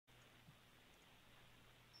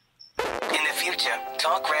future,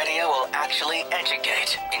 talk radio will actually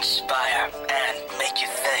educate, inspire, and make you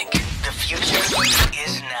think. The future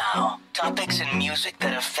is now. Topics and music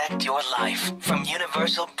that affect your life from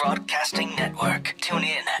Universal Broadcasting Network. Tune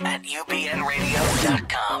in at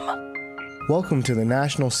ubnradio.com. Welcome to the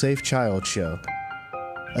National Safe Child Show,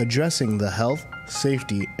 addressing the health,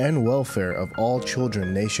 safety, and welfare of all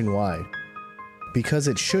children nationwide, because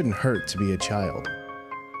it shouldn't hurt to be a child.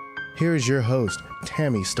 Here is your host,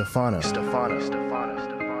 Tammy Stefano.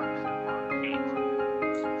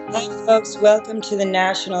 Hi folks, welcome to the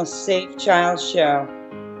National Safe Child Show.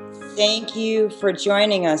 Thank you for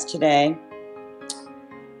joining us today.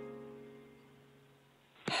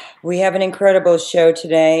 We have an incredible show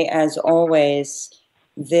today, as always.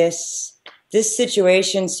 This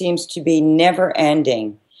situation seems to be never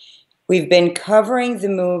ending. We've been covering the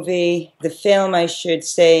movie, the film I should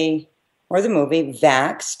say, or the movie,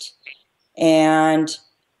 Vaxxed. And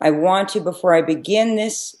I want to, before I begin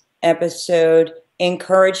this episode,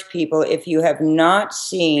 encourage people, if you have not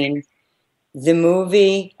seen the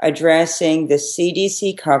movie addressing the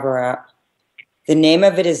CDC cover-up, the name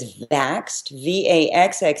of it is Vaxxed,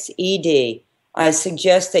 V-A-X-X-E-D. I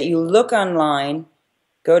suggest that you look online,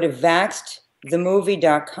 go to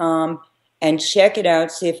vaxxedthemovie.com, and check it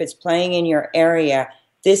out, see if it's playing in your area.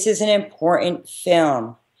 This is an important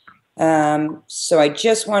film. So I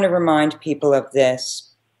just want to remind people of this.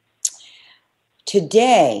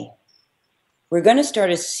 Today, we're going to start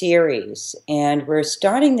a series, and we're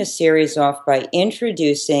starting the series off by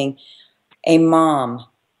introducing a mom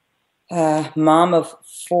of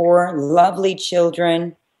 4 lovely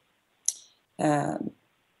children. Her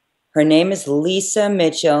name is Lisa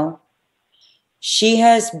Mitchell. She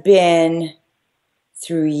has been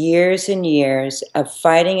through years and years of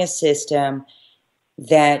fighting a system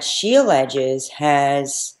that she alleges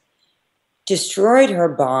has destroyed her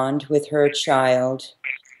bond with her child,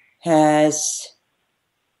 has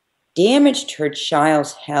damaged her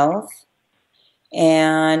child's health,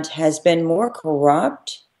 and has been more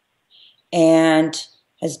corrupt and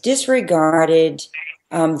has disregarded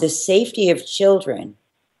the safety of children.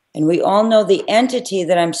 And we all know the entity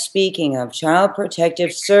that I'm speaking of, Child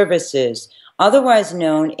Protective Services, otherwise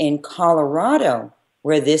known in Colorado,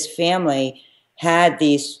 where this family had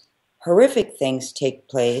these horrific things take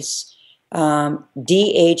place,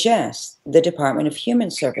 DHS, the Department of Human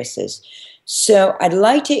Services. So I'd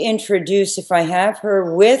like to introduce, if I have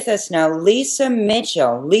her with us now, Lisa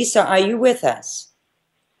Mitchell. Lisa, are you with us?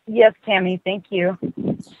 Yes, Tammy, thank you.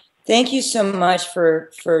 Thank you so much for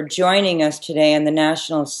joining us today on the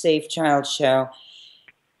National Safe Child Show.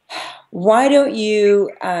 Why don't you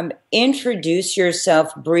introduce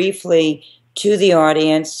yourself briefly to the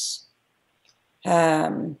audience?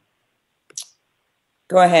 Go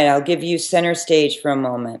ahead. I'll give you center stage for a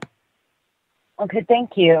moment. Okay,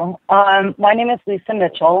 thank you. My name is Lisa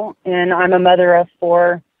Mitchell, and I'm a mother of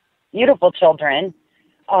 4 beautiful children.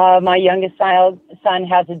 My youngest son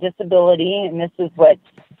has a disability, and this is what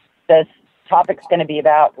this topic's going to be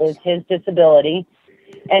about, is his disability.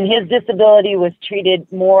 And his disability was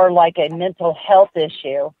treated more like a mental health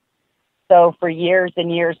issue. So for years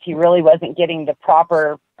and years, he really wasn't getting the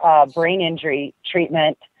proper brain injury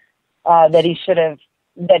treatment that he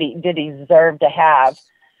deserved to have,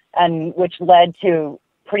 and which led to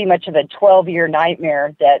pretty much of a 12-year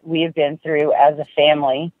nightmare that we have been through as a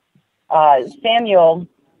family. Samuel,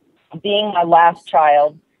 being my last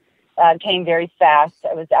child, came very fast.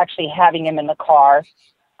 I was actually having him in the car.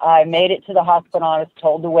 I made it to the hospital. I was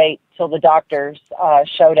told to wait till the doctors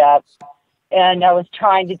showed up. And I was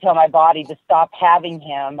trying to tell my body to stop having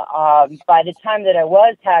him. By the time that I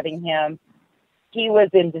was having him, he was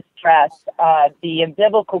in distress. The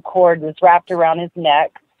umbilical cord was wrapped around his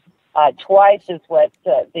neck. Twice is what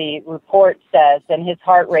the report says, and his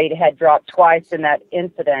heart rate had dropped twice in that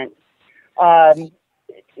incident.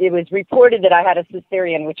 It was reported that I had a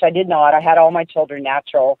cesarean, which I did not. I had all my children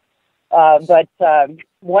natural. But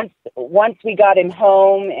once we got him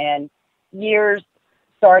home and years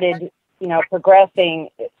started,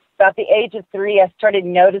 progressing, about the age of 3, I started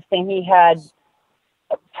noticing he had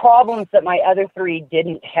problems that my other 3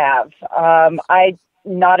 didn't have. I'm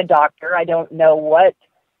not a doctor. I don't know what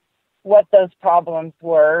those problems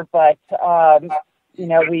were, but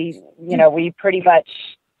we pretty much.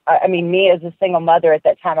 I mean, me as a single mother at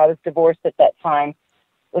that time, I was divorced at that time,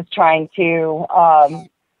 was trying to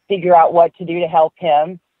figure out what to do to help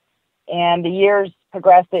him. And the years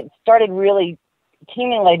progressed. It started really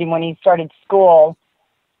accumulating when he started school.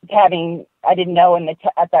 I didn't know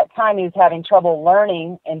at that time he was having trouble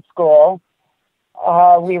learning in school.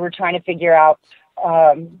 We were trying to figure out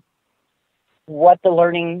what the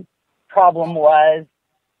learning problem was,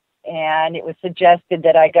 and it was suggested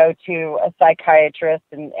that I go to a psychiatrist,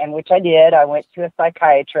 and which I did. I went to a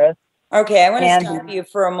psychiatrist. Okay, I want to stop you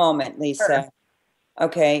for a moment, Lisa. Sure.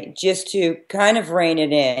 Okay, just to kind of rein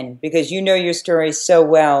it in, because you know your story so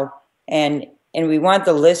well, and we want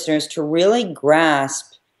the listeners to really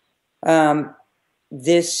grasp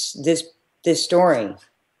this story.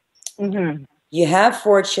 Mm-hmm. You have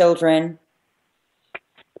 4 children,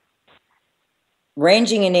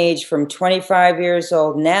 ranging in age from 25 years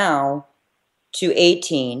old now to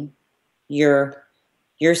 18. Your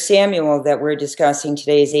Samuel that we're discussing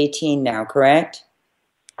today is 18 now, correct?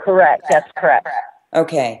 Correct. That's correct.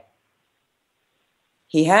 Okay.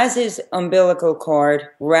 He has his umbilical cord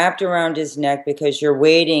wrapped around his neck because you're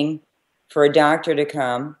waiting for a doctor to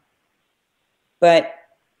come. But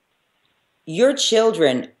your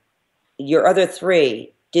children, your other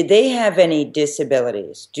 3, did they have any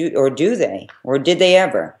disabilities? Do they? Or did they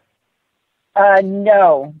ever?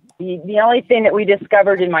 No. The only thing that we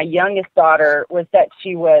discovered in my youngest daughter was that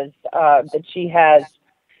she has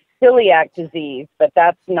celiac disease, but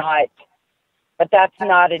that's not a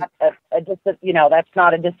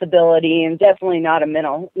disability, and definitely not a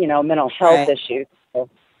mental health issue. So,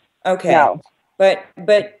 okay. No.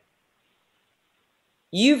 But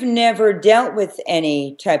you've never dealt with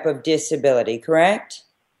any type of disability, correct?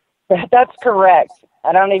 That's correct.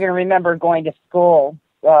 I don't even remember going to school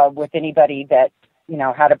with anybody that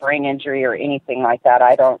had a brain injury or anything like that.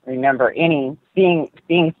 I don't remember any being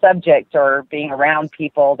subject or being around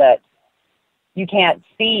people that you can't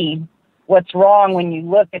see what's wrong when you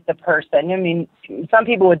look at the person. I mean, some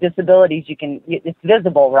people with disabilities, it's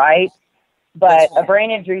visible, right? But a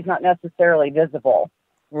brain injury is not necessarily visible.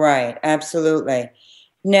 Right, absolutely.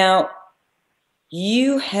 Now,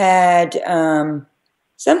 you had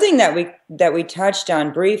something that we touched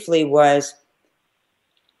on briefly was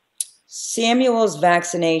Samuel's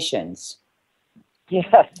vaccinations.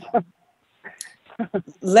 Yes.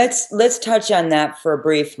 Let's touch on that for a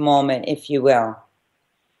brief moment, if you will,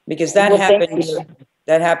 because that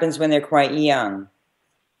happens when they're quite young.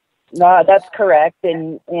 No, that's correct.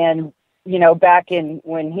 And back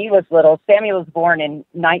when he was little, Samuel was born in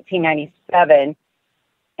 1997,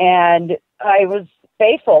 and I was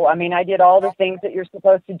faithful. I mean, I did all the things that you're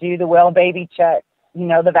supposed to do: the well baby check,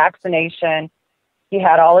 the vaccination. He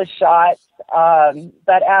had all his shots.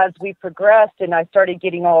 But as we progressed and I started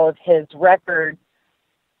getting all of his records,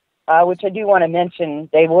 which I do want to mention,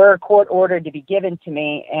 they were court ordered to be given to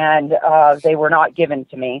me, and they were not given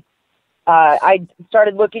to me. I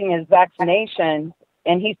started looking at his vaccinations,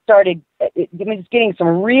 and he started getting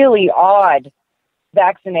some really odd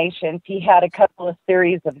vaccinations. He had a couple of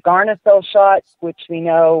series of Gardasil shots, which we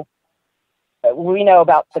know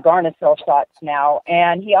about the Gardasil shots now,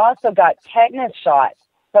 and he also got tetanus shots,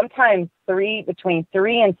 sometimes between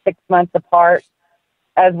 3 and 6 months apart,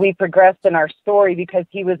 as we progressed in our story, because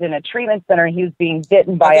he was in a treatment center and he was being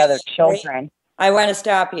bitten by other children. I want to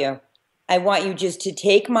stop you. I want you just to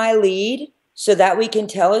take my lead so that we can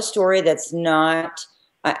tell a story that's not,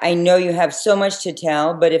 I know you have so much to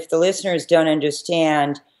tell, but if the listeners don't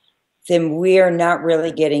understand, then we're not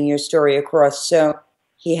really getting your story across. So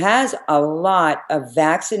he has a lot of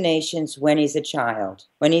vaccinations when he's a child,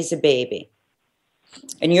 when he's a baby.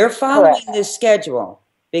 And you're following this schedule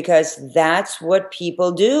because that's what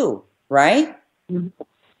people do, right?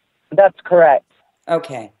 That's correct.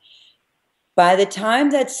 Okay. By the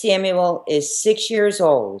time that Samuel is 6 years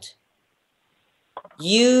old,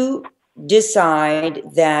 you decide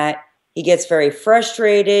that he gets very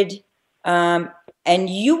frustrated, and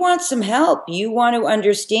you want some help. You want to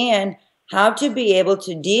understand how to be able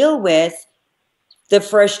to deal with the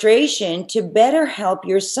frustration to better help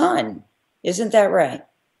your son. Isn't that right?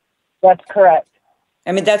 That's correct.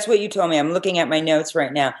 I mean, that's what you told me. I'm looking at my notes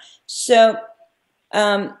right now. So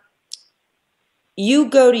you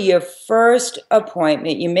go to your first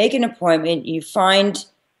appointment. You make an appointment. You find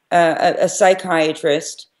a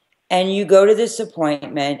psychiatrist, and you go to this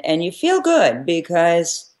appointment, and you feel good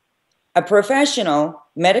because a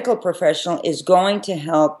medical professional is going to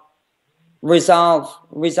help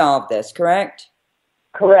resolve this, correct?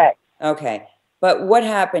 Correct. Okay. But what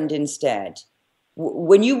happened instead?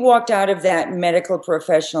 When you walked out of that medical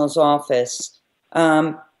professional's office,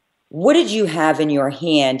 what did you have in your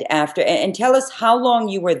hand after? And tell us how long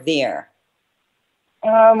you were there.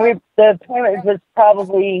 The appointment was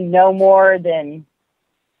probably no more than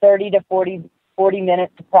 30 to 40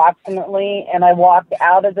 minutes approximately, and I walked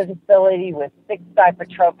out of the facility with 6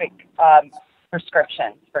 psychotropic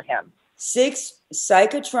prescriptions for him. 6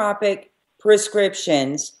 psychotropic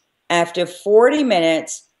prescriptions after 40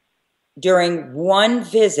 minutes during one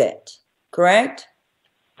visit. correct?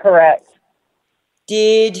 Correct.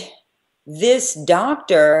 Did this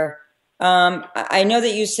doctor, I know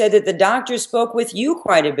that you said that the doctor spoke with you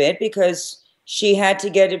quite a bit because she had to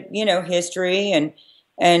get, history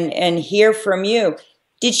and hear from you.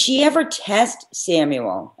 Did she ever test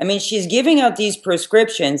Samuel? I mean, she's giving out these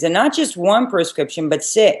prescriptions, and not just one prescription, but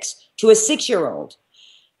 6 to a 6-year-old.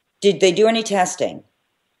 Did they do any testing?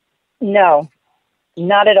 No,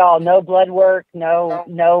 not at all. No blood work, no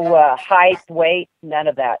height, weight, none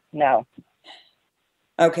of that. No.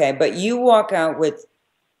 Okay, but you walk out with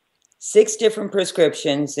 6 different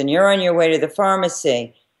prescriptions, and you're on your way to the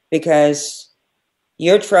pharmacy because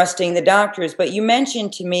you're trusting the doctors. But you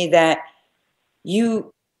mentioned to me that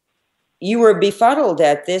you were befuddled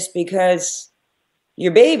at this because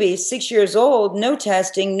your baby, 6 years old, no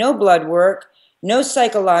testing, no blood work, no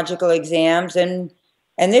psychological exams, and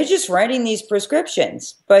they're just writing these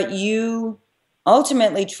prescriptions. But you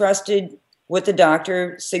ultimately trusted what the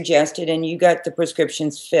doctor suggested, and you got the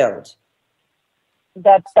prescriptions filled.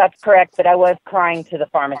 That's correct, but I was crying to the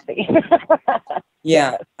pharmacy.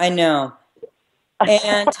 Yeah, I know.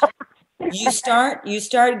 And you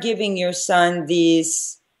start giving your son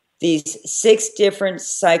these 6 different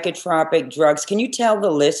psychotropic drugs. Can you tell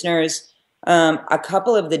the listeners a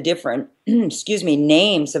couple of the different,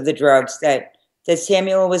 names of the drugs that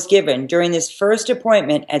Samuel was given during this first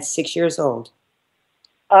appointment at 6 years old?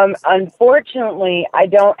 Unfortunately, I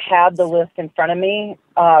don't have the list in front of me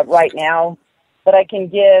right now, but I can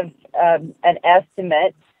give an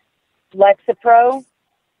estimate. Lexapro,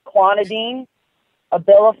 Clonidine,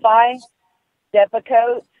 Abilify,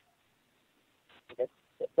 Depakote.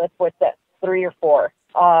 What's that? 3 or 4.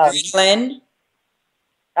 Ritalin.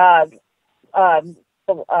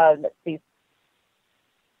 Let's see.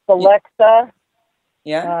 Celexa.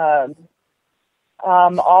 Yeah.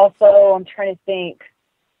 Also, I'm trying to think.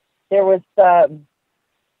 There was.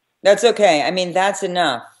 That's okay. I mean, that's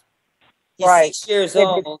enough. He's right. 6 years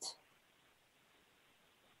old.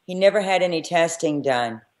 He never had any testing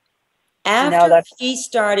done. After he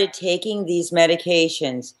started taking these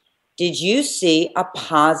medications, did you see a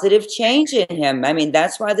positive change in him? I mean,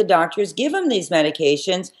 that's why the doctors give him these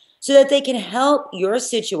medications, so that they can help your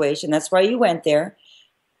situation. That's why you went there.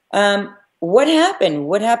 What happened?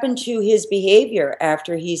 What happened to his behavior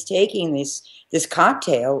after he's taking this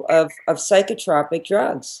cocktail of psychotropic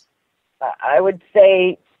drugs? I would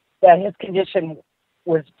say that his condition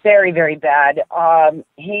was very, very bad.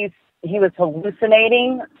 He was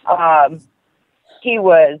hallucinating. He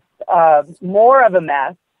was more of a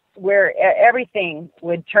mess, where everything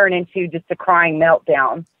would turn into just a crying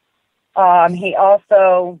meltdown. He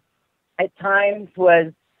also, at times,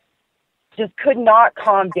 just could not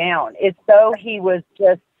calm down. It's though he was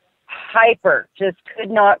just hyper, just could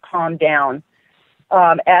not calm down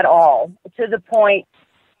at all, to the point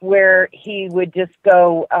where he would just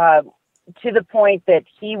go to the point that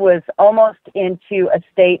he was almost into a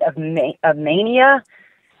state of mania.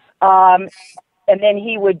 And then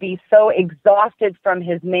he would be so exhausted from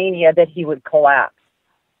his mania that he would collapse.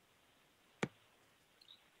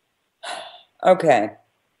 Okay.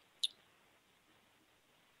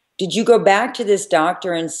 Did you go back to this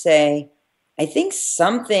doctor and say, I think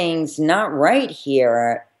something's not right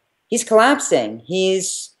here? He's collapsing.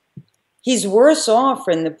 He's worse off,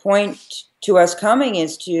 and the point to us coming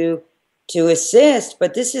is to assist,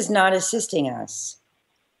 but this is not assisting us.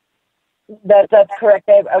 That's correct.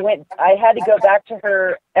 I had to go back to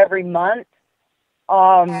her every month,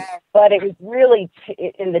 but it was really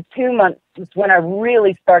in the 2 months when I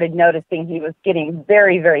really started noticing he was getting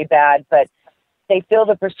very, very bad. But they fill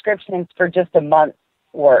the prescriptions for just a month's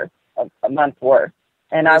worth.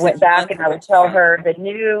 And I went back and I would tell her the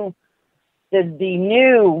new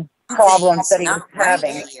problems that he was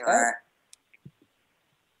having.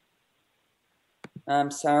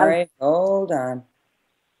 I'm sorry. Hold on.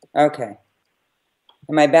 Okay.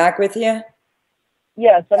 Am I back with you?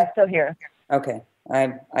 Yes, I'm still here. Okay.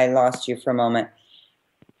 I lost you for a moment.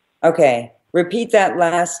 Okay. Repeat that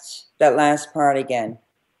last part again.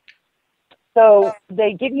 So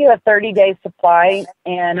they give you a 30-day supply,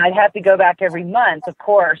 and I'd have to go back every month, of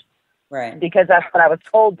course. Right. Because that's what I was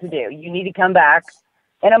told to do. You need to come back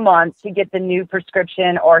in a month to get the new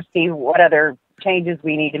prescription or see what other changes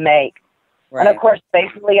we need to make. Right. And of course,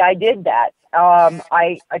 basically, I did that.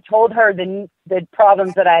 I told her the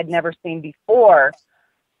problems that I had never seen before,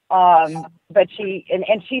 but she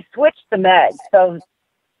switched the meds.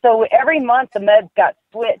 So every month the meds got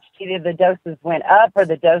switched. Either the doses went up or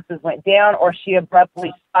the doses went down, or she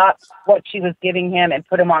abruptly stopped what she was giving him and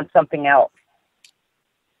put him on something else.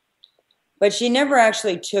 But she never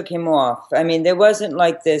actually took him off. I mean, there wasn't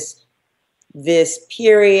like this this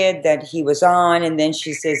period that he was on, and then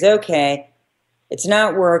she says, okay, it's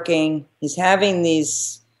not working. He's having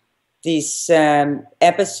these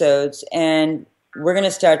episodes, and we're going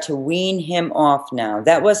to start to wean him off now.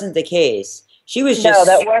 That wasn't the case. She was just... No,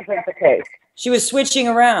 that wasn't the case. She was switching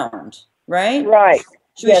around, right? Right.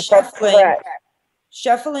 She was Yes, that's correct.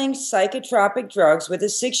 shuffling psychotropic drugs with a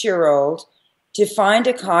 6-year-old to find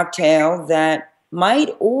a cocktail that might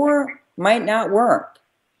or might not work.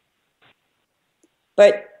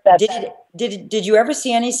 But did you ever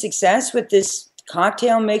see any success with this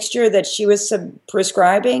cocktail mixture that she was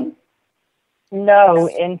prescribing? No,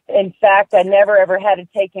 in fact, I never ever had to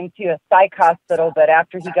take him to a psych hospital, but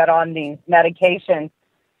after he got on these medications,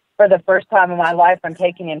 for the first time in my life, I'm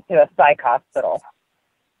taking him to a psych hospital.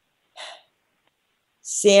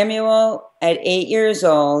 Samuel, at 8 years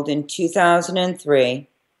old in 2003,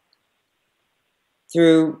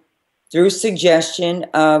 through suggestion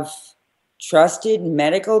of trusted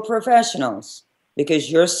medical professionals,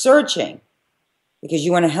 because you're searching, because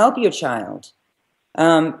you want to help your child,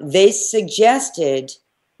 they suggested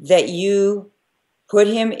that you put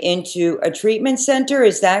him into a treatment center.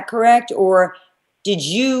 Is that correct? Or did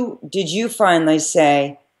you finally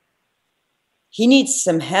say, he needs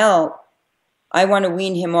some help, I want to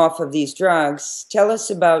wean him off of these drugs? Tell us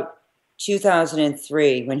about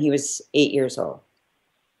 2003 when he was 8 years old.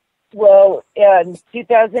 Well, in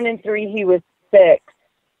 2003, he was 6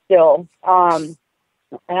 still. And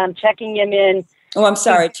I'm checking him in. Oh, I'm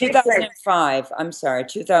sorry, 2005. I'm sorry,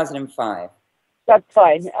 2005. That's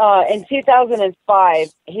fine. In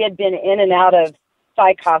 2005, he had been in and out of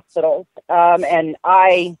psych hospitals, and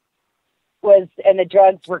the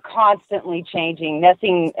drugs were constantly changing.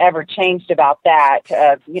 Nothing ever changed about that.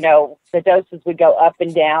 The doses would go up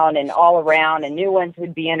and down and all around, and new ones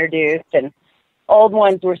would be introduced, and old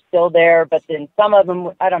ones were still there, but then some of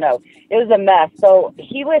them, I don't know. It was a mess. So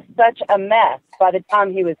he was such a mess by the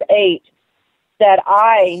time he was 8 that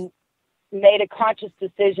I made a conscious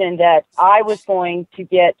decision that I was going to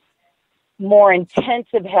get more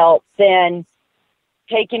intensive help than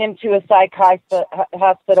taking him to a psych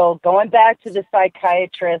hospital, going back to the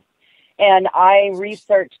psychiatrist, and I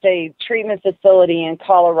researched a treatment facility in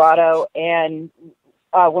Colorado and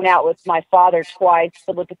went out with my father twice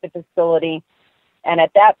to look at the facility. And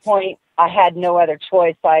at that point, I had no other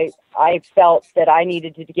choice. I felt that I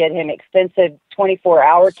needed to get him extensive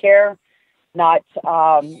 24-hour care, not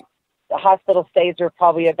the hospital stays are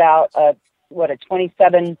probably about a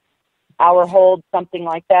 27-hour hold, something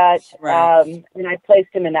like that. Right. And I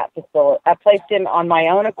placed him in that facility. I placed him on my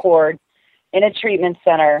own accord in a treatment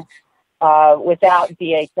center without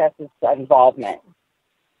DHS's involvement.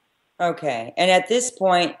 Okay. And at this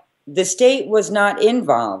point, the state was not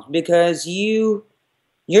involved because you're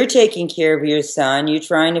taking care of your son. You're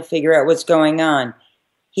trying to figure out what's going on.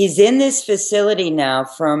 He's in this facility now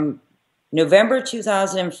from November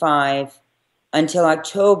 2005 until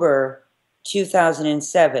October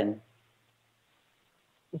 2007.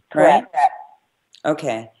 Right? Correct.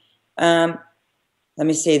 Okay. Let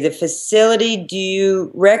me see. The facility, do you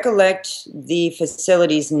recollect the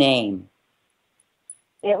facility's name?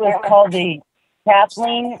 It was called the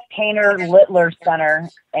Kathleen Painter Littler Center,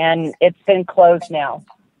 and it's been closed now.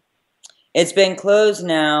 It's been closed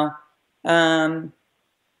now.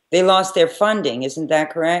 They lost their funding, isn't that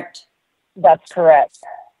correct? That's correct.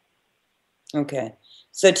 Okay.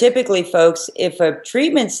 So typically, folks, if a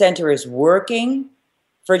treatment center is working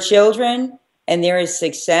for children and there is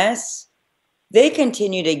success, they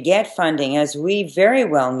continue to get funding. As we very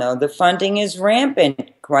well know, the funding is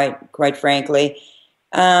rampant, quite frankly.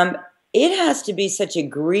 It has to be such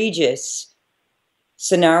egregious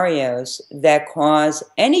scenarios that cause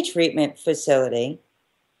any treatment facility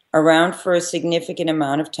around for a significant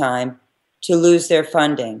amount of time to lose their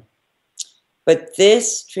funding. But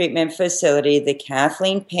this treatment facility, the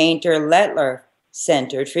Kathleen Painter Littler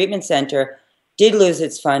Treatment Center, did lose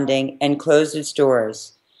its funding and closed its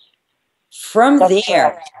doors. From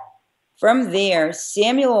there,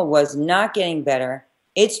 Samuel was not getting better.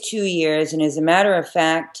 It's 2 years, and as a matter of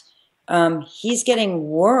fact, he's getting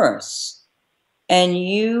worse. And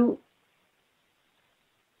you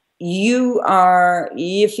feel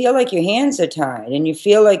like your hands are tied, and you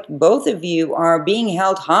feel like both of you are being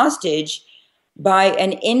held hostage by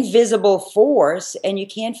an invisible force, and you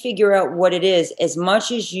can't figure out what it is. As much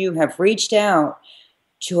as you have reached out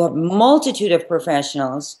to a multitude of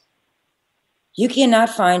professionals, you cannot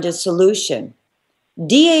find a solution.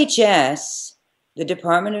 DHS, the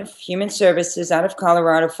Department of Human Services out of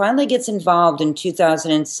Colorado, finally gets involved in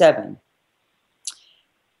 2007.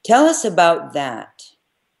 Tell us about that.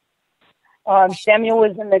 Samuel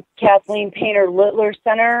was in the Kathleen Painter Littler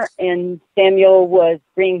Center, and Samuel was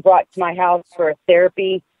being brought to my house for a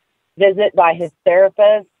therapy visit by his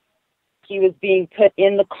therapist. He was being put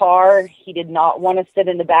in the car. He did not want to sit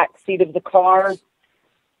in the back seat of the car. He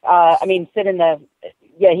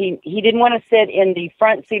didn't want to sit in the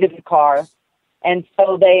front seat of the car. And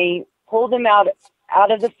so they pulled him out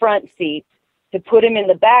of the front seat to put him in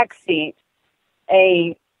the back seat.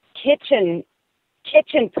 A kitchen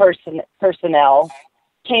personnel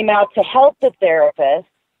came out to help the therapist,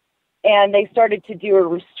 and they started to do a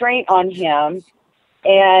restraint on him.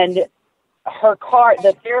 And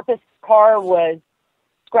the therapist's car was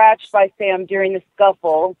scratched by Sam during the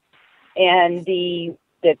scuffle, and the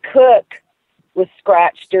cook was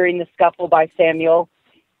scratched during the scuffle by Samuel.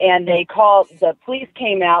 And the police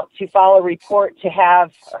came out to file a report to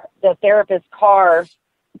have the therapist's car,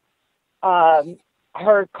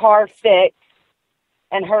 her car fixed,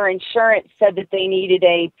 and her insurance said that they needed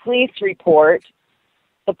a police report.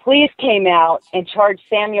 The police came out and charged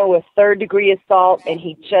Samuel with third-degree assault, and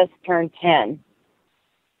he just turned 10.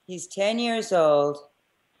 He's 10 years old.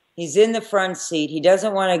 He's in the front seat. He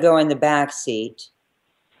doesn't want to go in the back seat.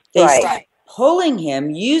 They start pulling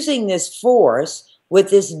him, using this force with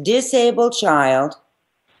this disabled child.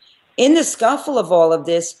 In the scuffle of all of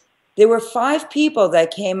this, there were 5 people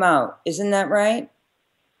that came out. Isn't that right?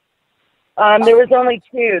 There was only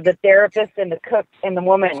 2, the therapist and the cook and the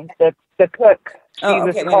woman, the cook. She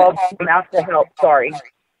was called out to help. Sorry.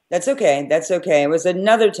 That's okay. It was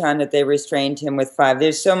another time that they restrained him with 5.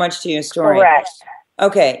 There's so much to your story. Correct.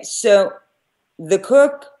 Okay, so the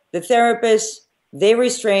cook, the therapist, they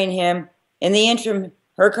restrain him. In the interim,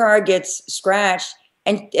 her car gets scratched,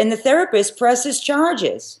 and the therapist presses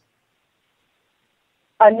charges.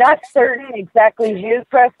 I'm not certain exactly who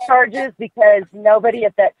pressed charges because nobody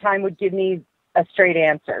at that time would give me a straight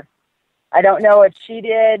answer. I don't know if she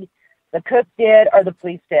did, the cook did, or the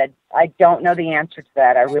police did. I don't know the answer to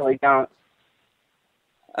that. I really don't.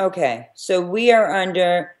 Okay, so we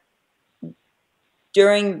are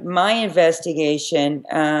during my investigation,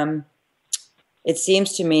 it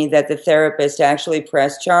seems to me that the therapist actually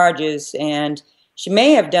pressed charges, and she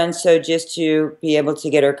may have done so just to be able to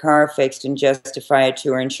get her car fixed and justify it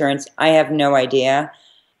to her insurance. I have no idea.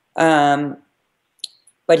 But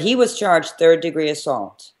he was charged third-degree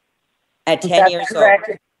assault at 10 years correct.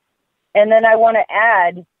 Old. And then I want to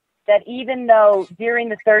add that even though during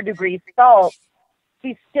the third-degree assault,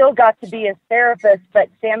 she still got to be a therapist, but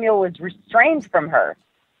Samuel was restrained from her.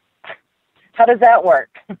 How does that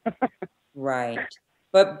work? Right.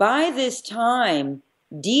 But by this time,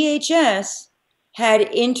 DHS had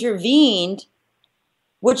intervened,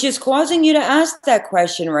 which is causing you to ask that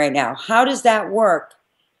question right now. How does that work?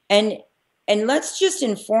 And let's just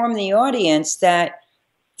inform the audience that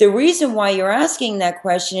the reason why you're asking that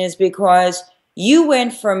question is because you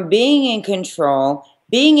went from being in control,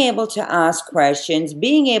 being able to ask questions,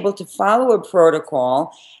 being able to follow a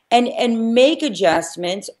protocol and make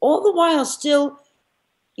adjustments, all the while still,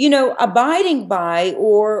 abiding by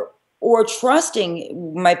or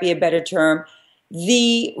trusting might be a better term,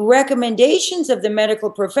 the recommendations of the medical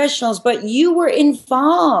professionals, but you were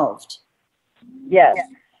involved. Yes.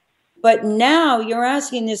 But now you're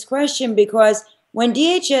asking this question because when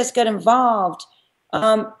DHS got involved,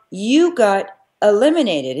 you got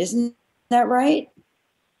eliminated. Isn't that right?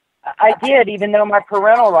 I did, even though my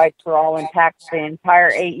parental rights were all intact the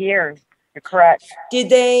entire 8 years. You're correct. Did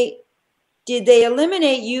they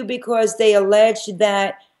eliminate you because they alleged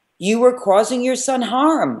that you were causing your son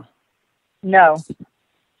harm? No,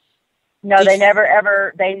 they never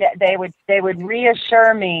ever. They would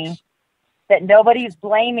reassure me that nobody's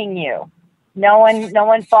blaming you. No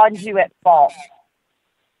one finds you at fault.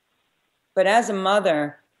 But as a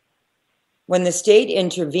mother, when the state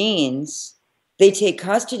intervenes, they take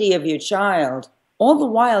custody of your child. All the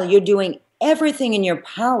while, you're doing everything in your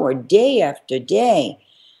power, day after day,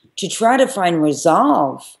 to try to find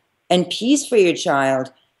resolve and peace for your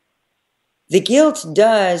child. The guilt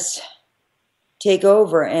does take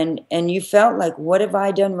over, and you felt like, what have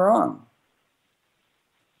I done wrong?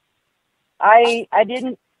 I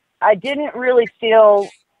didn't really feel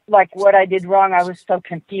like what I did wrong. I was so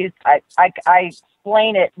confused. I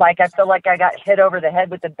explain it like I feel like I got hit over the head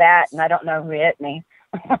with a bat and I don't know who hit me.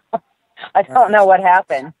 I don't know what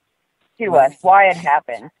happened to us, why it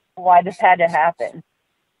happened, why this had to happen.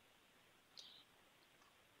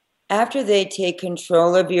 After they take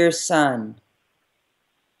control of your son,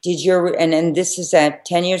 and this is at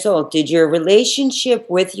 10 years old, did your relationship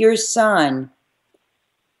with your son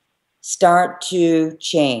start to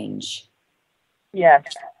change? Yes.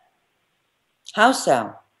 How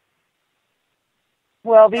so?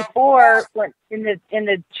 Well, before, in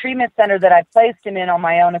the treatment center that I placed him in on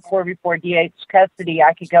my own accord before DH custody,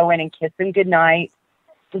 I could go in and kiss him goodnight.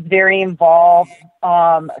 Was very involved.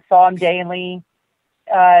 Saw him daily,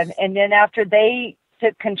 and then after they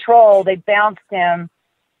took control, they bounced him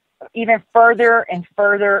even further and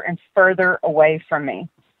further and further away from me.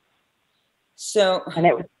 So, and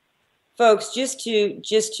it was, folks, just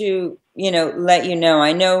to let you know,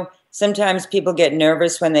 I know sometimes people get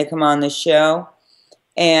nervous when they come on the show,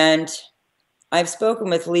 and I've spoken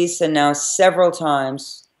with Lisa now several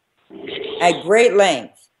times at great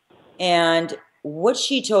length, and what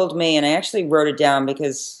she told me, and I actually wrote it down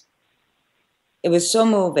because it was so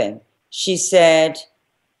moving. She said,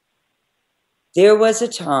 there was a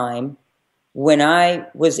time when I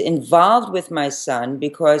was involved with my son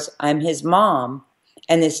because I'm his mom,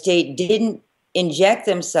 and the state didn't inject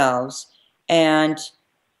themselves and,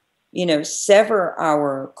 sever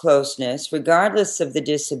our closeness, regardless of the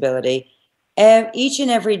disability. Each and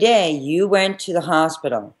every day, you went to the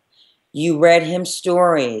hospital. You read him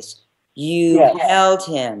stories. You held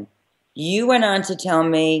him. You went on to tell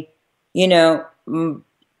me, my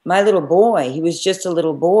little boy, he was just a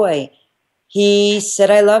little boy. He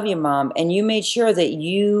said, I love you, Mom. And you made sure that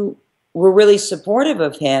you were really supportive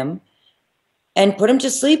of him and put him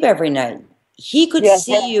to sleep every night. He could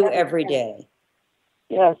see you every day.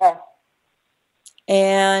 Yes.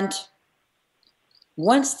 And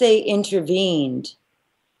once they intervened,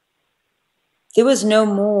 there was no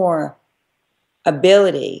more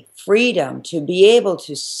ability, freedom to be able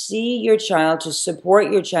to see your child, to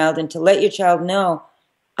support your child, and to let your child know,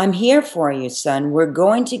 I'm here for you, son. We're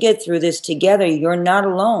going to get through this together. You're not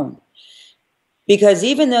alone. Because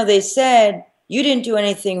even though they said, you didn't do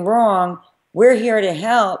anything wrong, we're here to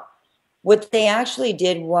help, what they actually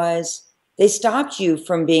did was they stopped you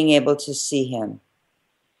from being able to see him.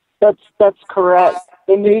 That's correct.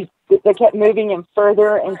 They kept moving him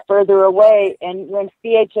further and further away. And when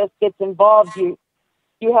CHS gets involved, you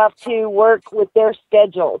have to work with their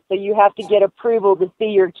schedule. So you have to get approval to see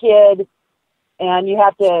your kid, and it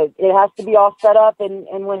has to be all set up.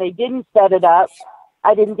 And when they didn't set it up,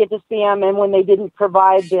 I didn't get to see him. And when they didn't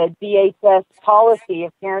provide the DHS policy,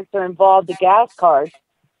 if parents are involved, the gas card,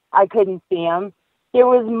 I couldn't see him. There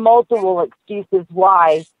was multiple excuses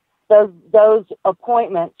why those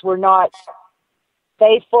appointments were not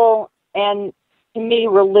faithful and, to me,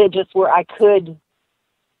 religious, where I could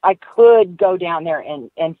go down there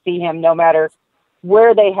and see him no matter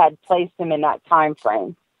where they had placed him in that time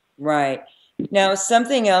frame. Right. Now,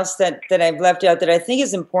 something else that I've left out that I think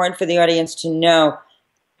is important for the audience to know,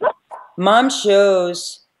 Mom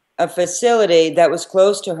chose a facility that was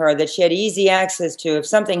close to her, that she had easy access to. If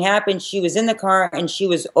something happened, she was in the car and she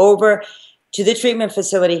was over to the treatment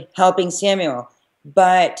facility helping Samuel.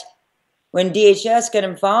 But when DHS got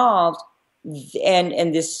involved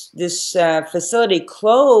and this facility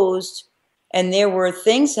closed and there were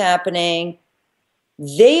things happening,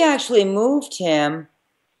 they actually moved him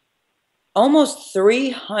almost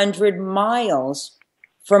 300 miles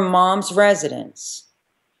from Mom's residence.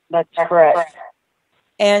 That's correct.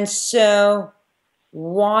 And so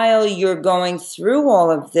while you're going through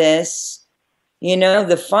all of this,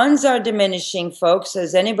 the funds are diminishing, folks,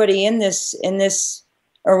 as anybody in this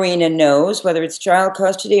arena knows, whether it's child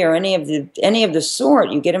custody or any of the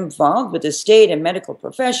sort. You get involved with the state and medical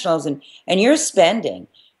professionals, and you're spending,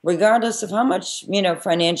 regardless of how much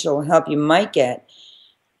financial help you might get.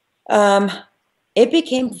 It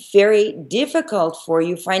became very difficult for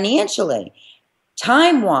you financially,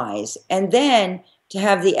 time-wise, and then to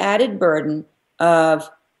have the added burden of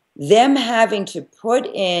them having to put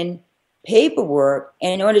in paperwork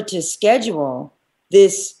in order to schedule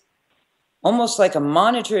this almost like a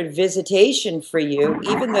monitored visitation for you,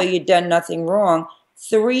 even though you'd done nothing wrong,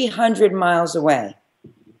 300 miles away.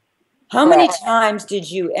 How many times did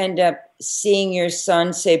you end up seeing your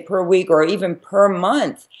son, say, per week or even per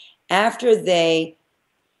month after they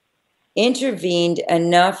intervened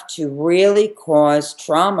enough to really cause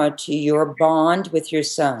trauma to your bond with your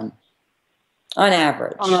son, on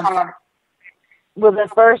average? Well, the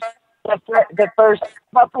first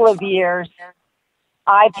couple of years,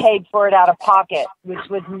 I paid for it out of pocket,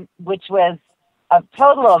 which was a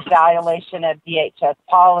total violation of DHS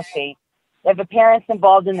policy. If a parent's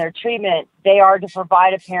involved in their treatment, they are to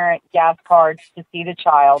provide a parent gas cards to see the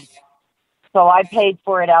child. So I paid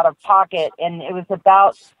for it out of pocket, and it was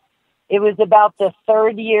about the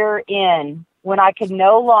third year in when I could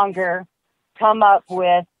no longer come up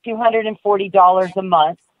with $240 a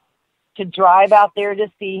month to drive out there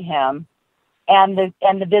to see him, and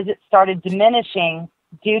the visits started diminishing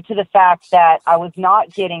due to the fact that I was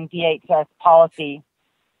not getting DHS policy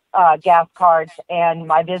gas cards, and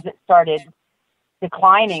my visits started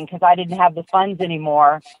declining because I didn't have the funds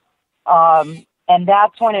anymore. And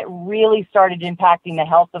that's when it really started impacting the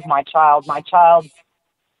health of my child. My child,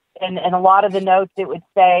 and a lot of the notes, it would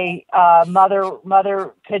say,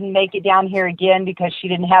 mother couldn't make it down here again because she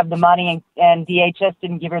didn't have the money, and DHS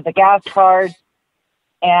didn't give her the gas card,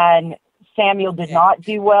 and Samuel did not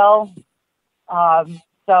do well.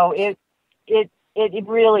 So it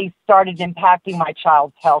really started impacting my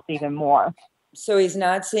child's health even more. So he's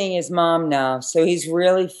not seeing his mom now. So he's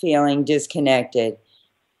really feeling disconnected.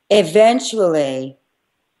 Eventually,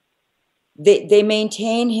 they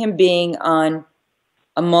maintain him being on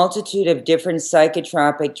a multitude of different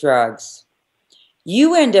psychotropic drugs.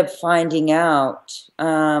 You end up finding out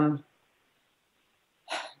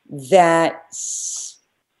that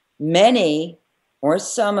many or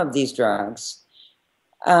some of these drugs,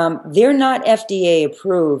 they're not FDA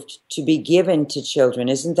approved to be given to children.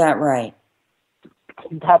 Isn't that right?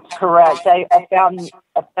 That's correct. I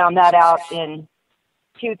found that out in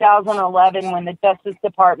 2011 when the Justice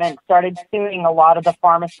Department started suing a lot of the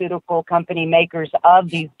pharmaceutical company makers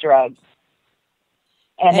of these drugs.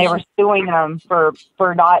 And they were suing them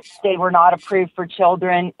they were not approved for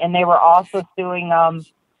children, and they were also suing them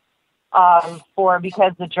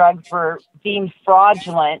because the drugs were deemed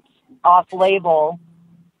fraudulent, off-label,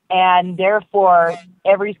 and therefore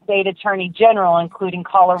every state attorney general, including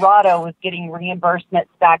Colorado, was getting reimbursements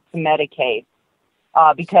back to Medicaid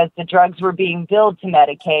because the drugs were being billed to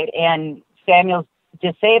Medicaid, and Samuel's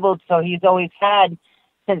disabled, so he's always had,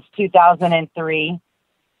 since 2003,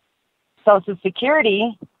 Social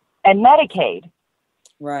Security and Medicaid.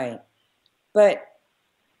 Right. But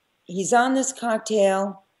he's on this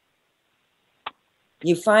cocktail.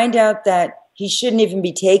 You find out that he shouldn't even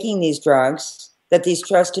be taking these drugs that these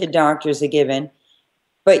trusted doctors are given,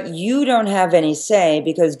 but you don't have any say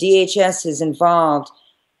because DHS is involved.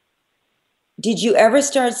 Did you ever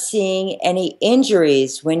start seeing any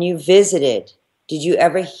injuries when you visited? Did you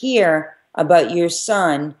ever hear about your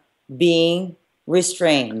son being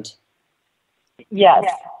restrained? Yes.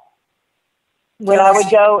 When I would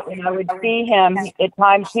go and I would see him, at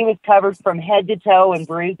times he was covered from head to toe in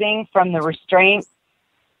bruising from the restraint.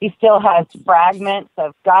 He still has fragments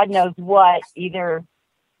of God knows what, either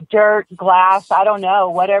dirt, glass, I don't know,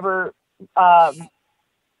 whatever,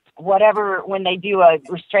 when they do a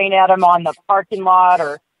restraint at him on the parking lot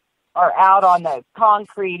or out on the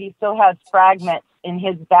concrete, he still has fragments in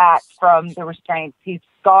his back from the restraints. He's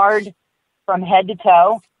scarred from head to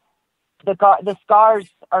toe. The scars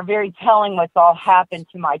are very telling what's all happened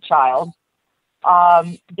to my child.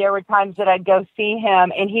 There were times that I'd go see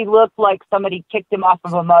him, and he looked like somebody kicked him off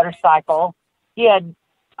of a motorcycle. He had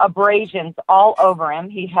abrasions all over him.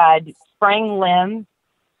 He had sprained limbs,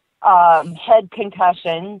 head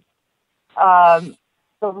concussions. The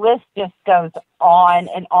list just goes on.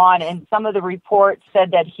 And some of the reports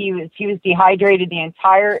said that he was dehydrated the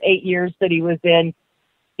entire 8 years that he was in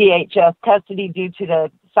DHS custody due to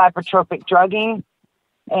the psychotropic drugging.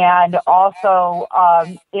 And also,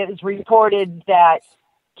 it was reported that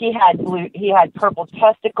he had purple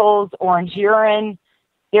testicles, orange urine.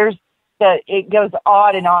 It goes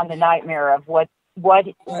on and on, the nightmare of what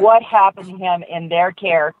happened to him in their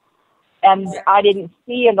care. And I didn't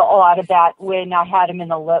see a lot of that when I had him in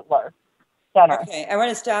the Littler Center. Okay, I want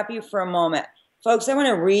to stop you for a moment. Folks, I want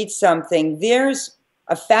to read something. There's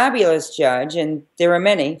a fabulous judge, and there are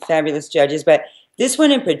many fabulous judges, but this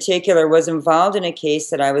one in particular was involved in a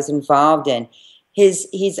case that I was involved in.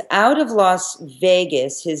 He's out of Las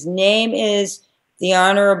Vegas. His name is the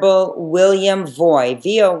Honorable William Voy,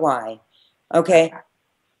 V-O-Y. Okay.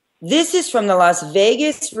 This is from the Las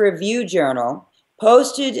Vegas Review-Journal,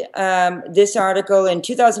 posted this article in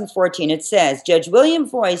 2014. It says, Judge William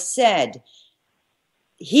Voy said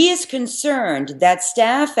he is concerned that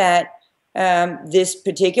staff at this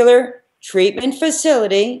particular treatment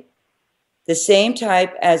facility, the same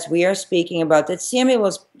type as we are speaking about that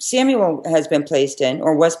Samuel has been placed in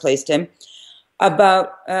or was placed in,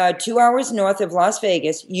 about 2 hours north of Las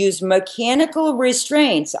Vegas, used mechanical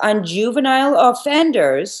restraints on juvenile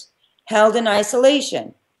offenders held in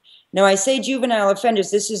isolation. Now, I say juvenile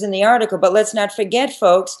offenders, this is in the article, but let's not forget,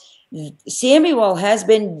 folks, Samuel has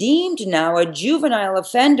been deemed now a juvenile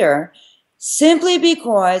offender simply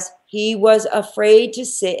because he was afraid to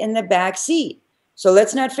sit in the back seat. So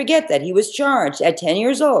let's not forget that he was charged at 10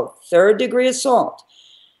 years old, third-degree assault.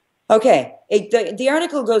 Okay, the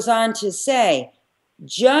article goes on to say,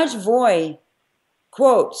 Judge Voy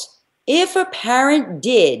quotes, if a parent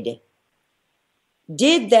did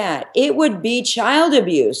that, it would be child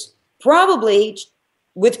abuse, probably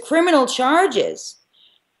with criminal charges.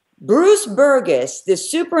 Bruce Burgess, the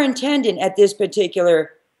superintendent at this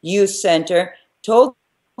particular youth center, told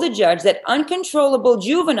the judge that uncontrollable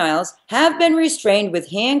juveniles have been restrained with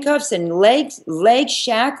handcuffs and leg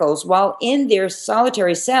shackles while in their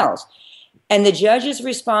solitary cells. And the judge's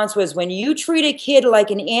response was, when you treat a kid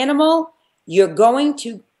like an animal, you're going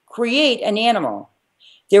to create an animal.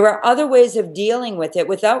 There are other ways of dealing with it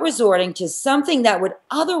without resorting to something that would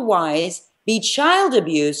otherwise be child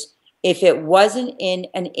abuse if it wasn't in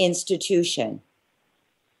an institution.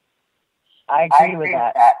 I agree with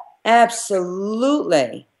that.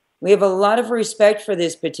 Absolutely. We have a lot of respect for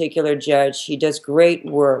this particular judge. She does great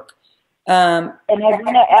work. And I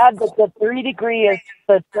want to add that the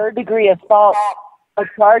third degree assault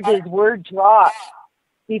charges were dropped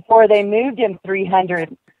before they moved him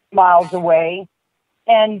 300 miles away,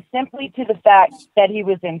 and simply to the fact that he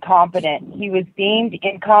was incompetent. He was deemed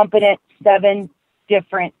incompetent 7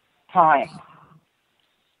 different times.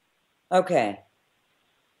 Okay.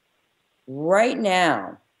 Right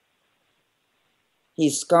now,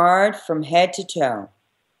 he's scarred from head to toe.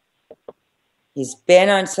 He's been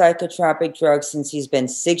on psychotropic drugs since he's been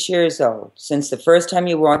 6 years old, since the first time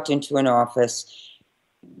you walked into an office.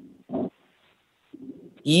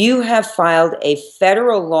 You have filed a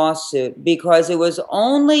federal lawsuit because it was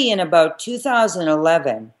only in about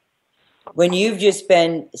 2011, when you've just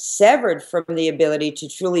been severed from the ability to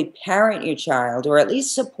truly parent your child or at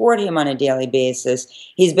least support him on a daily basis.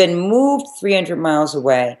 He's been moved 300 miles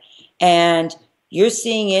away, and you're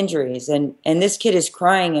seeing injuries, and this kid is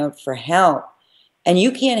crying out for help. And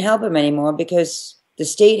you can't help him anymore because the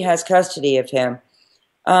state has custody of him.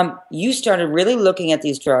 You started really looking at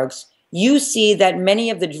these drugs. You see that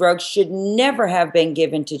many of the drugs should never have been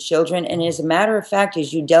given to children. And as a matter of fact,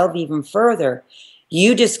 as you delve even further,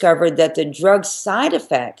 you discovered that the drug side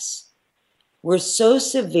effects were so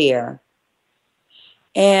severe.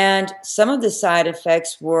 And some of the side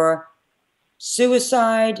effects were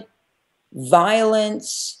suicide,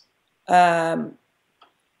 violence,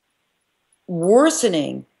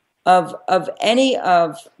 worsening of any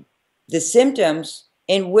of the symptoms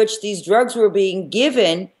in which these drugs were being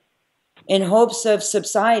given in hopes of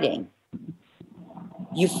subsiding.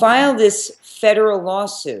 You filed this federal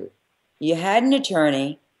lawsuit. You had an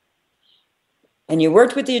attorney, and you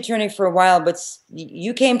worked with the attorney for a while, but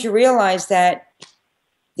you came to realize that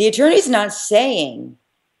the attorney's not saying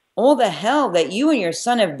all the hell that you and your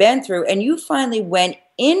son have been through, and you finally went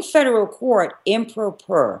in federal court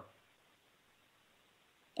improper.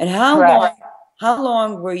 And how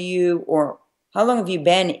long were you, or how long have you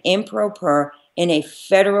been improper in a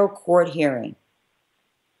federal court hearing?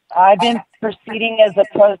 I've been proceeding as a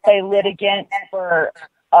pro se litigant for,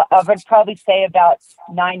 I would probably say, about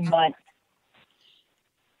 9 months.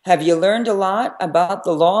 Have you learned a lot about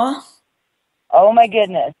the law? Oh my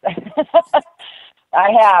goodness.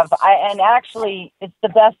 I have. And actually, it's the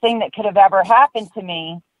best thing that could have ever happened to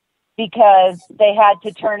me, because they had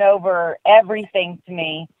to turn over everything to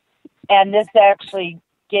me. And this actually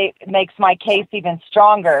makes my case even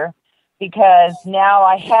stronger, because now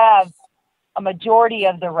I have a majority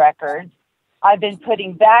of the records. I've been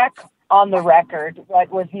putting back on the record what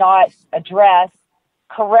was not addressed,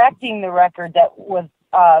 correcting the record that was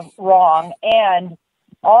wrong, and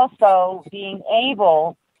also being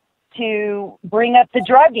able to bring up the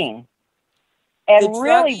drugging. And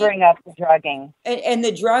really bring up the drugging. And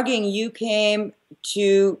the drugging, you came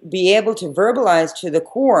to be able to verbalize to the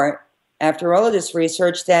court, after all of this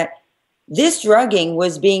research, that this drugging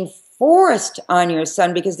was being forced on your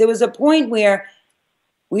son, because there was a point where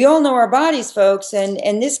we all know our bodies, folks,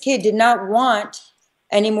 and this kid did not want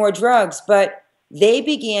any more drugs, but they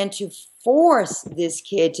began to force this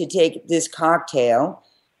kid to take this cocktail,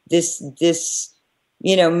 this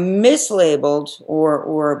mislabeled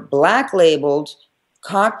or black labeled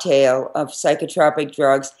cocktail of psychotropic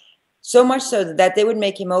drugs, so much so that they would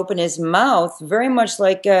make him open his mouth, very much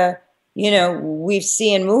like we've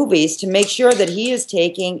seen in movies, to make sure that he is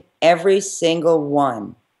taking every single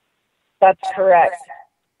one. That's correct.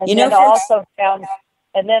 And then also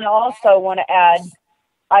want to add,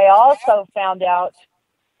 I also found out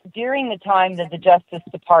during the time that the Justice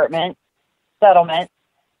Department settlement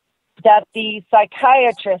that the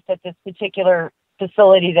psychiatrists at this particular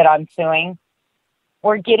facility that I'm suing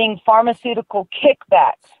were getting pharmaceutical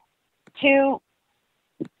kickbacks to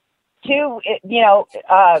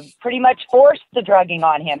pretty much force the drugging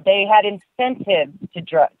on him. They had incentive to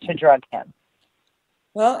drug him.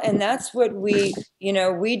 Well, and that's what we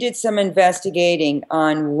did some investigating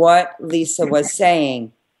on what Lisa was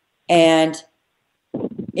saying, and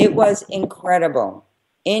it was incredible.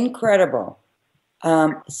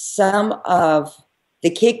 Some of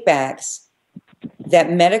the kickbacks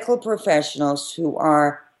that medical professionals who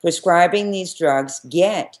are prescribing these drugs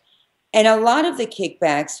get. And a lot of the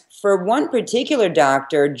kickbacks for one particular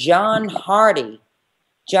doctor, John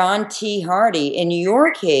T. Hardy, in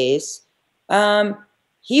your case,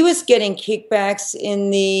 he was getting kickbacks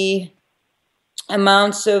in the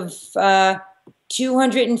amounts of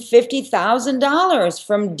 $250,000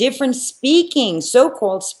 from different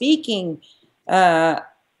so-called speaking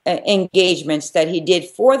engagements that he did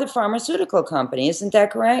for the pharmaceutical company. Isn't that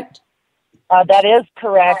correct? That is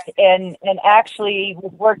correct. And actually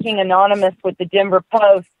was working anonymous with the Denver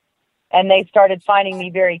Post, and they started finding me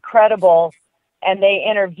very credible. And they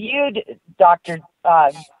interviewed Dr.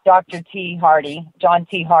 T. Hardy, John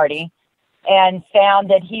T. Hardy, and found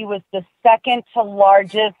that he was the second to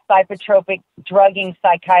largest psychotropic drugging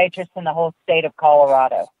psychiatrist in the whole state of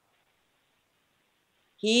Colorado.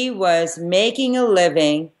 He was making a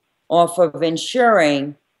living off of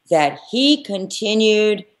ensuring that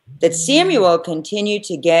Samuel continued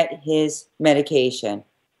to get his medication.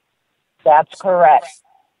 That's correct.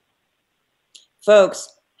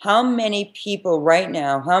 Folks, how many people right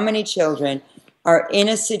now, how many children are in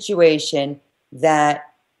a situation that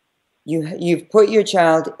you've put your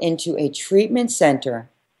child into a treatment center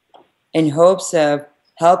in hopes of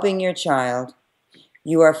helping your child?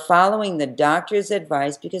 You are following the doctor's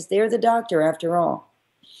advice because they're the doctor after all.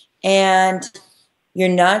 And you're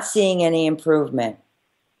not seeing any improvement.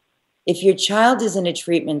 If your child is in a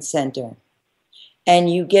treatment center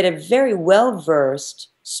and you get a very well-versed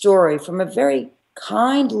story from a very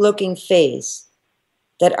kind-looking face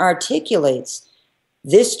that articulates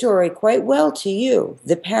this story quite well to you,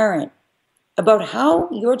 the parent, about how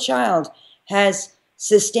your child has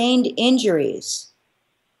sustained injuries,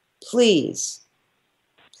 please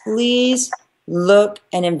look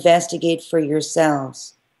and investigate for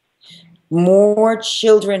yourselves. More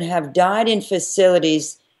children have died in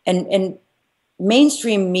facilities, and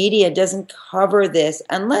mainstream media doesn't cover this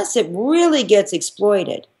unless it really gets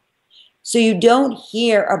exploited. So you don't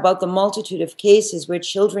hear about the multitude of cases where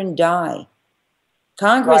children die.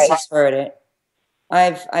 Congress has heard it.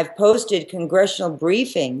 I've posted congressional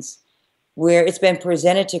briefings where it's been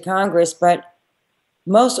presented to Congress, but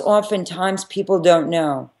most oftentimes people don't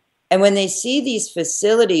know. And when they see these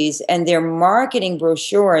facilities and their marketing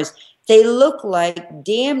brochures, they look like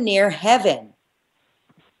damn near heaven.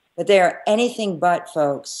 But they are anything but,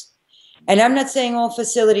 folks. And I'm not saying all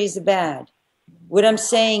facilities are bad. What I'm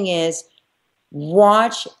saying is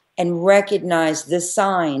watch and recognize the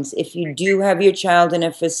signs if you do have your child in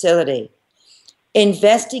a facility.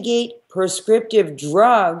 Investigate prescriptive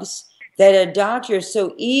drugs that a doctor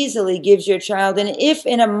so easily gives your child. And if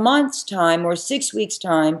in a month's time or 6 weeks'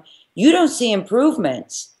 time you don't see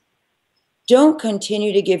improvements, don't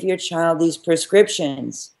continue to give your child these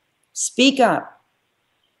prescriptions. Speak up.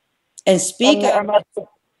 And speak up.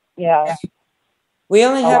 Yeah. We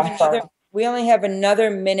only have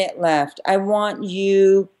another minute left. I want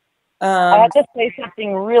you. I have to say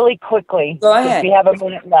something really quickly. Go ahead. We have a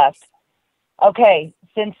minute left. Okay.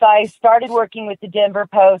 Since I started working with the Denver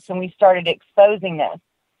Post and we started exposing this,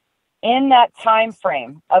 in that time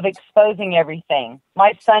frame of exposing everything,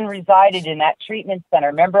 my son resided in that treatment center.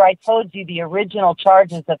 Remember, I told you the original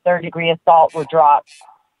charges of third-degree assault were dropped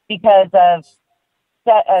because of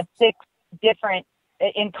 6 different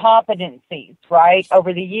incompetencies, right,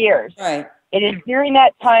 over the years. Right. It is during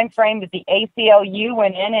that time frame that the ACLU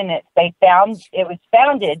went in and it was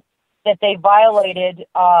founded that they violated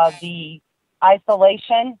the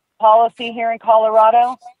isolation policy here in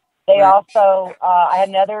Colorado. They right. Also, I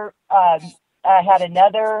had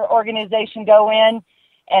another organization go in,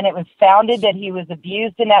 and it was founded that he was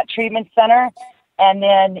abused in that treatment center. And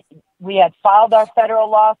then we had filed our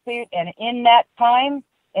federal lawsuit, and in that time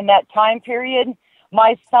period,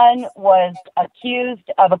 my son was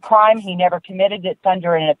accused of a crime he never committed. It's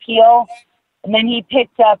under an appeal. And then he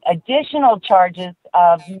picked up additional charges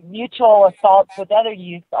of mutual assaults with other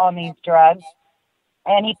youth on these drugs.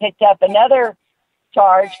 And he picked up another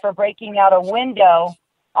charge for breaking out a window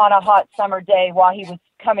on a hot summer day while he was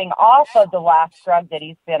coming off of the last drug that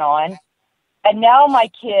he's been on. And now my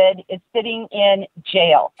kid is sitting in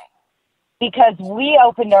jail because we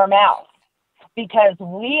opened our mouth, because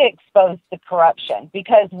we exposed the corruption,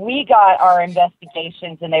 because we got our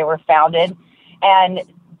investigations and they were founded, and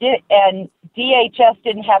DHS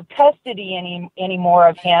didn't have custody anymore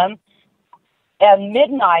of him. And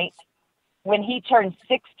midnight, when he turned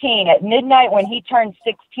 16,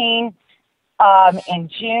 in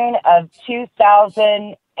June of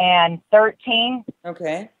 2013,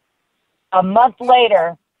 okay, a month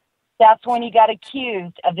later, that's when he got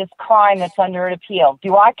accused of this crime that's under an appeal.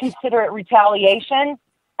 Do I consider it retaliation?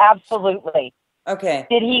 Absolutely. Okay.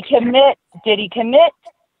 Did he commit the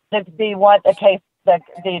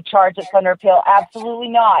charge that's under appeal? Absolutely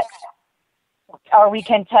not. Are we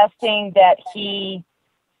contesting that he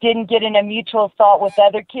didn't get in a mutual assault with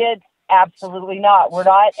other kids? Absolutely not. We're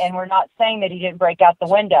not saying that he didn't break out the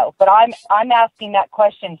window. But I'm asking that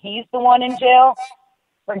question. He's the one in jail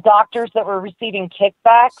for doctors that were receiving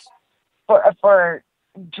kickbacks for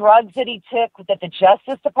drugs that he took that the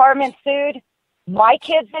Justice Department sued. My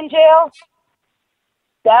kid's in jail.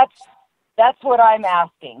 That's what I'm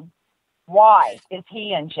asking. Why is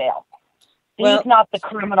he in jail? He's not the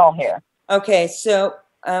criminal here. Okay, so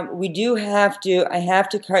I have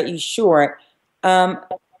to cut you short.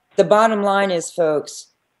 The bottom line is, folks,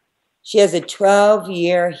 she has a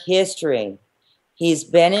 12-year history. He's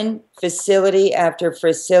been in facility after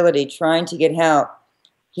facility trying to get help.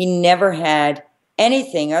 He never had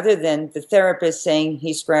anything other than the therapist saying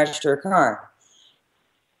he scratched her car.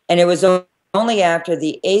 And it was only after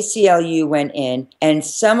the ACLU went in and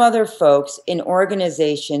some other folks in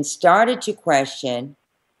organizations started to question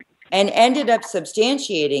and ended up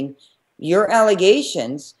substantiating your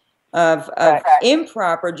allegations of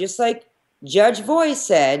improper, just like Judge Voice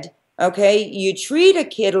said, okay, you treat a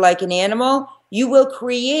kid like an animal, you will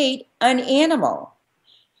create an animal.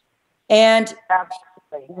 And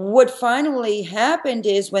what finally happened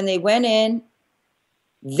is when they went in,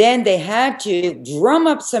 then they had to drum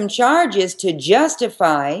up some charges to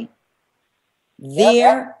justify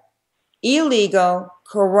their illegal,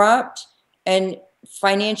 corrupt, and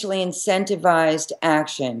financially incentivized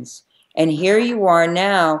actions. And here you are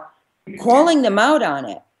now calling them out on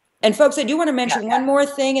it. And folks, I do want to mention one more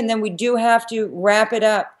thing, and then we do have to wrap it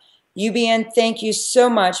up. UBN, thank you so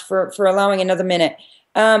much for allowing another minute.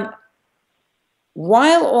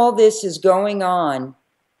 While all this is going on,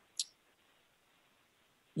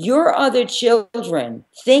 your other children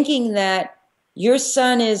thinking that your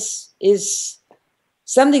son is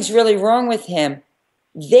something's really wrong with him,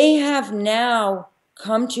 they have now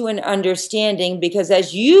come to an understanding, because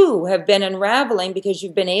as you have been unraveling, because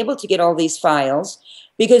you've been able to get all these files,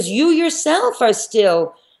 because you yourself are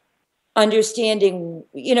still understanding,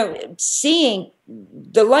 seeing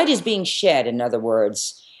the light is being shed, in other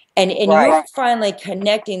words, and you're finally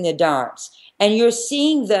connecting the dots, and you're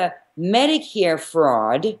seeing the Medicare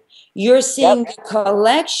fraud, you're seeing the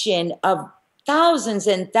collection of thousands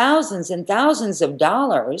and thousands and thousands of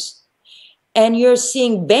dollars, and you're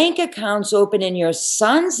seeing bank accounts open in your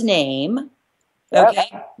son's name,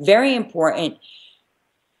 okay, very important.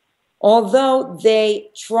 Although they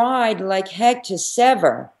tried like heck to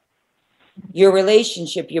sever your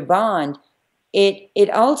relationship, your bond, it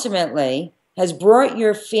ultimately has brought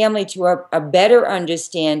your family to a better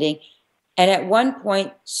understanding. And at one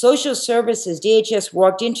point, social services, DHS,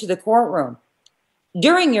 walked into the courtroom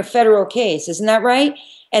during your federal case. Isn't that right?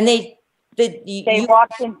 And they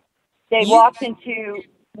walked into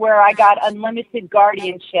where I got unlimited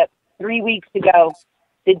guardianship 3 weeks ago.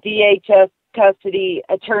 The DHS custody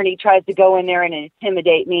attorney tries to go in there and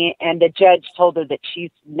intimidate me, and the judge told her that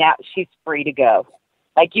she's free to go.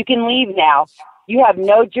 Like, you can leave now. You have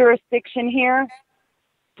no jurisdiction here.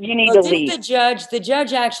 You need to leave. The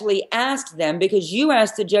judge actually asked them, because you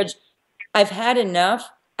asked the judge, I've had enough.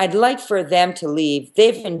 I'd like for them to leave.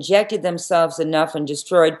 They've injected themselves enough and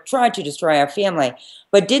tried to destroy our family.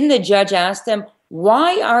 But didn't the judge ask them,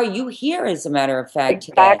 why are you here, as a matter of fact,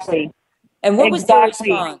 exactly. today? And what was their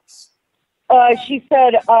response? She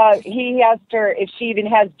said he asked her if she even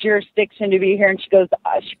has jurisdiction to be here, and she goes,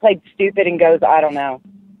 she played stupid and goes, I don't know.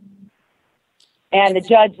 And the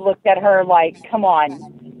judge looked at her like, come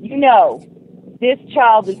on, this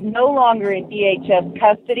child is no longer in DHS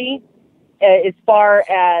custody as far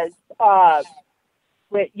as,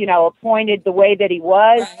 appointed the way that he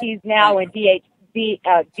was. He's now in DYC,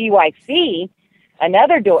 an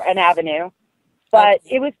avenue. But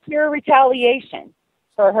it was pure retaliation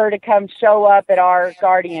for her to come show up at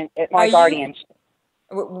my guardianship.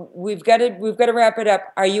 We've got to wrap it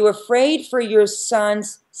up. Are you afraid for your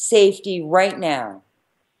son's safety right now?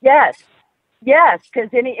 Yes, because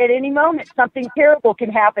at any moment something terrible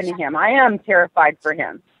can happen to him. I am terrified for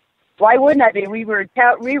him. Why wouldn't I be? We were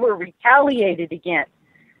retaliated against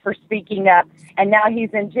for speaking up, and now he's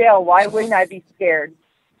in jail. Why wouldn't I be scared?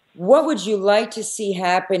 What would you like to see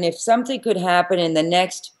happen if something could happen in the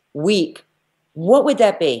next week? What would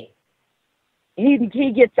that be? He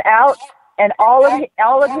gets out, and all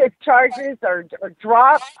of his charges are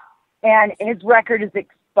dropped, and his record is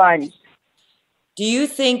expunged. Do you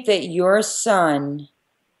think that your son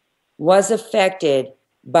was affected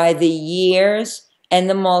by the years and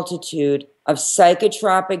the multitude of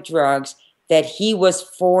psychotropic drugs that he was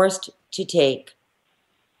forced to take?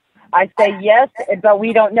 I say yes, but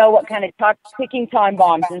we don't know what kind of ticking time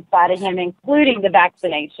bombs inside of him, including the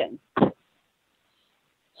vaccination.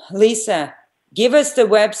 Lisa, give us the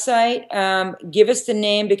website. Give us the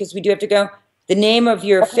name, because we do have to go. The name of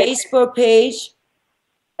your Facebook page.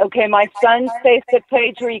 Okay, my son's Facebook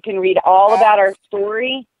page, where you can read all about our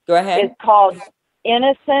story. Go ahead. Is called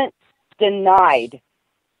Innocence Denied.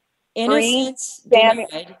 Innocence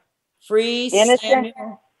Denied. Free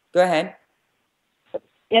Samuel. Go ahead.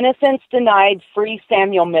 Innocence Denied, Free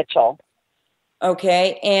Samuel Mitchell.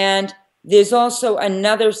 Okay, and there's also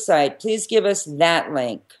another site. Please give us that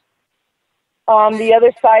link. The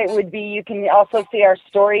other site would be, you can also see our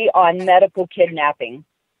story on medical kidnapping.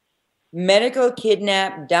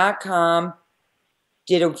 Medicalkidnap.com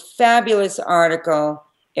did a fabulous article.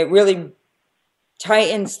 It really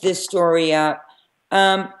tightens this story up.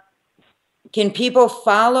 Can people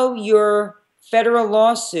follow your federal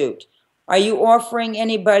lawsuit? Are you offering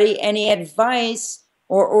anybody any advice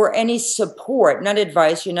or any support? Not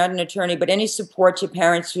advice, you're not an attorney, but any support to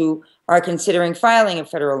parents who are considering filing a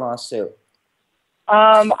federal lawsuit?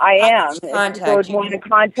 I am. If people would want to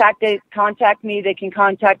contact me, they can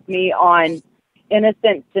contact me on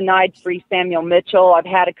Innocence Denied, Free Samuel Mitchell. I've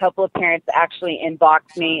had a couple of parents actually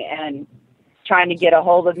inbox me and trying to get a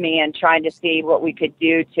hold of me and trying to see what we could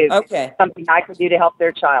do to something I could do to help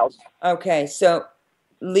their child. Okay, so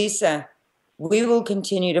Lisa, we will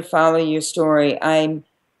continue to follow your story.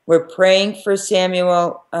 We're praying for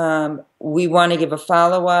Samuel. We want to give a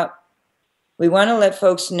follow-up. We want to let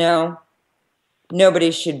folks know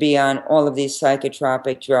nobody should be on all of these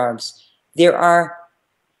psychotropic drugs. There are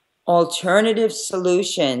alternative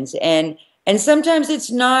solutions, and sometimes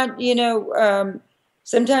it's not,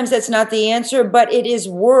 sometimes that's not the answer, but it is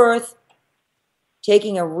worth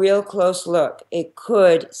taking a real close look. It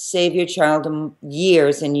could save your child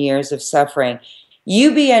years and years of suffering.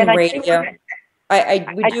 UBN Radio. I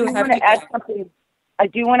do want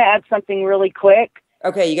to add something really quick.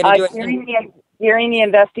 Okay, you got to do it. During the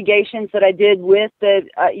investigations that I did with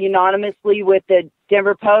unanimously with the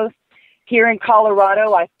Denver Post, here in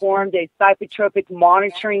Colorado, I formed a psychotropic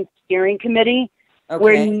monitoring steering committee,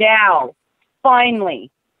 where now, finally,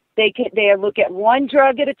 they look at one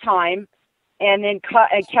drug at a time, and then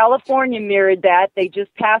California mirrored that. They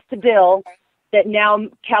just passed a bill that now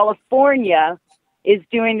California is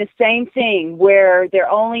doing the same thing, where if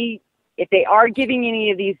they are giving any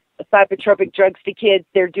of these psychotropic drugs to kids,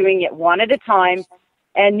 they're doing it one at a time.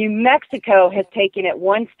 And New Mexico has taken it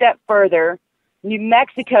one step further. New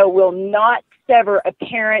Mexico will not sever a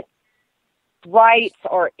parent's rights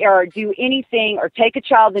or do anything or take a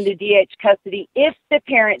child into DH custody if the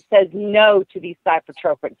parent says no to these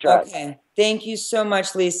psychotropic drugs. Okay. Thank you so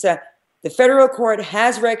much, Lisa. The federal court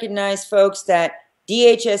has recognized, folks, that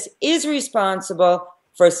DHS is responsible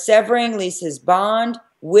for severing Lisa's bond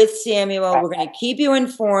with Samuel. We're going to keep you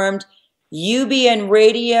informed. UBN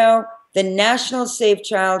Radio, the National Safe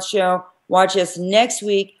Child Show. Watch us next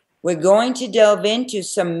week. We're going to delve into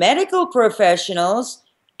some medical professionals,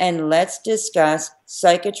 and let's discuss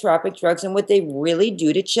psychotropic drugs and what they really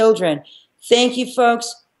do to children. Thank you,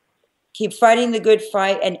 folks. Keep fighting the good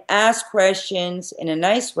fight and ask questions in a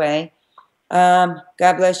nice way. God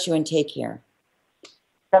bless you and take care.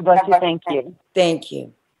 God bless you. Thank you. Thank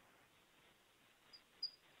you.